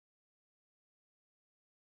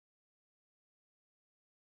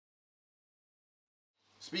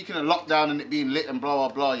speaking of lockdown and it being lit and blah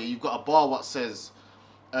blah blah, yeah, you've got a bar what says,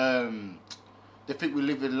 they think we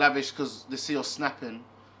live in lavish because they see us snapping,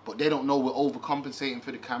 but they don't know we're overcompensating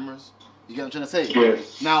for the cameras. You get what I'm trying to say?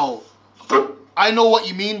 Yes. Now, I know what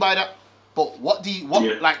you mean by that, but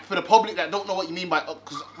like for the public that don't know what you mean by,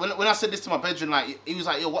 because when I said this to my bedroom, like he was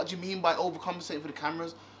like, yo, what do you mean by overcompensating for the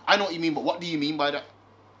cameras? I know what you mean, but what do you mean by that?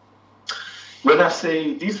 When I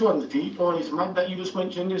say this one's deep, oh, it's mad that you just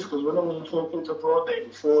mentioned this, because when I was talking to Broad Day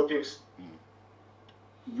before this,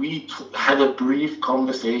 we had a brief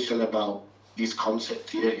conversation about this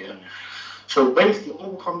concept here. Yeah. So basically,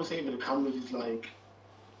 overcompensating for the cameras is like,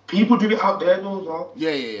 people do it out there though, well.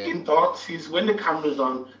 Yeah. In dances, when the camera's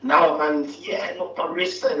on, now a man's, look my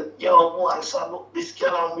wrist and, yo, boy, son, look this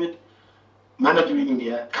girl I'm with. Man are doing it,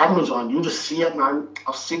 yeah. Camera's on, you just see it, man.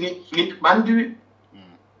 I'll sing it, flick, man do it.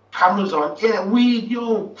 Cameras on, weed,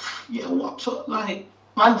 yo. Yeah, what's up, like,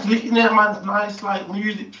 man's licking there, man's nice, like,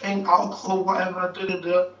 music playing, alcohol, whatever,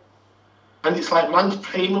 da-da-da. And it's like, man's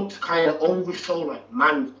playing up to kind of overshow, like,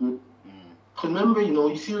 man's good. Because remember, you know,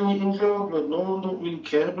 you see when you're in jail, blood, no one don't really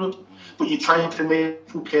care, blood. But you're trying to make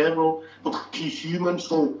people care, bro. Because he's human,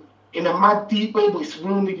 so in a mad deep way, but it's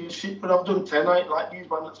real nigga shit. But I've done 10 nights like these,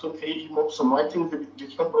 man, that's done 18 months, so my thing's a bit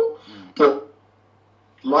different, bro. But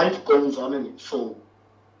life goes on in it, so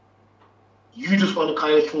you just want to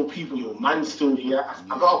kind of show people, yo, man's still here.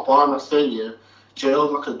 I got a bar and I say, yeah,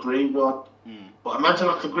 jail's like a graveyard. But imagine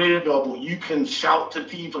like a graveyard, but you can shout to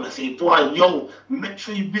people and say, boy, yo, make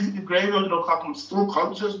sure you visit the graveyard, look, I'm still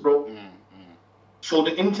conscious, bro. So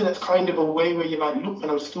the internet's kind of a way where you're like, look, man,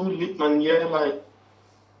 I'm still lit, man, yeah, like,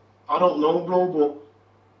 I don't know, bro,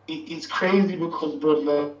 but it's crazy because, bro,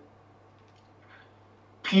 like,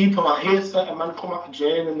 people, I hear certain man come out of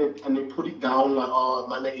jail and they put it down like, oh,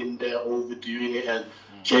 man, they're in there overdoing it and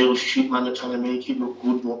jail shit, man, they're trying to make it look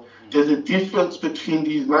good, but there's a difference between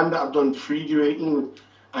these men that have done 3D rating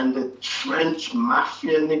and the trench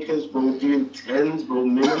mafia niggas, bro, doing 10s, bro,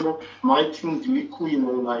 minimum. My thing's little, you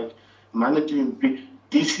know, like, man are doing big.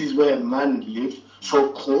 This is where man lives. So,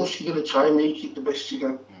 of course, you're going to try and make it the best you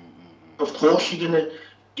can. Of course, you're going to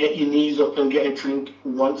get your knees up and get a drink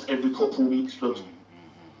once every couple of weeks, but of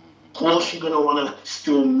course, you're going to want to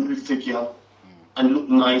still move the girl and look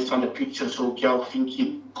nice on the picture so girl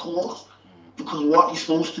thinking, of course. Because what you're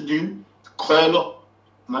supposed to do, curl up,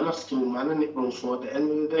 man are still manning it, bro. So at the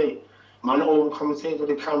end of the day, man are overcompensating for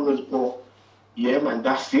the cameras, but yeah, man,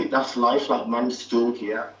 that's it, that's life. Like, man's still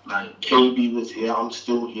here. Like, KB was here, I'm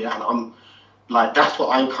still here, and I'm like, that's what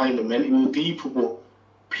I kind of meant. It was deeper, but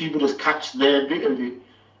people just catch their bit of it.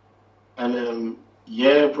 And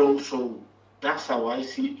yeah, bro, so that's how I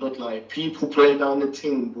see it. But like, people play down the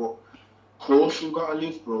thing, but of course you gotta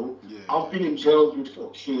live, bro. I've been in jail with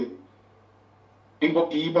fucking big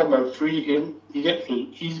up Eba, man, free him. You get me?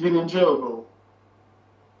 He's been in jail, bro.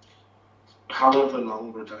 However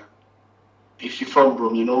long, brother. If you're from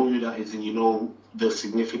Brum, you know who that is and you know the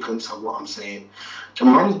significance of what I'm saying. The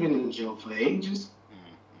man's been in jail for ages.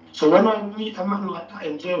 So when I meet a man like that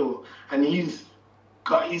in jail and he's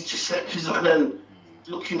got his deceptions on and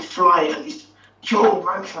looking fly and he's, yo,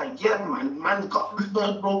 man's like, yeah, man's got this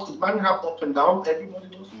bird, bro, because man have up and down, everybody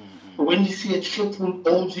does. But when you see a triple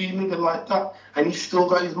OG nigga like that, and he's still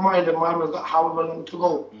got his mind, and man has got however long to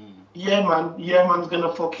go, yeah, man's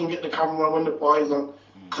gonna fucking get the camera when the boys on,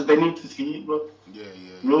 because they need to see it, bro.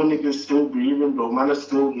 Real niggas still breathing, bro. Man is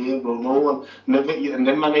still here, bro. No one, never, and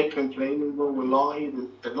them man ain't complaining, bro. We're lying,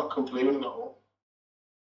 they're not complaining at all.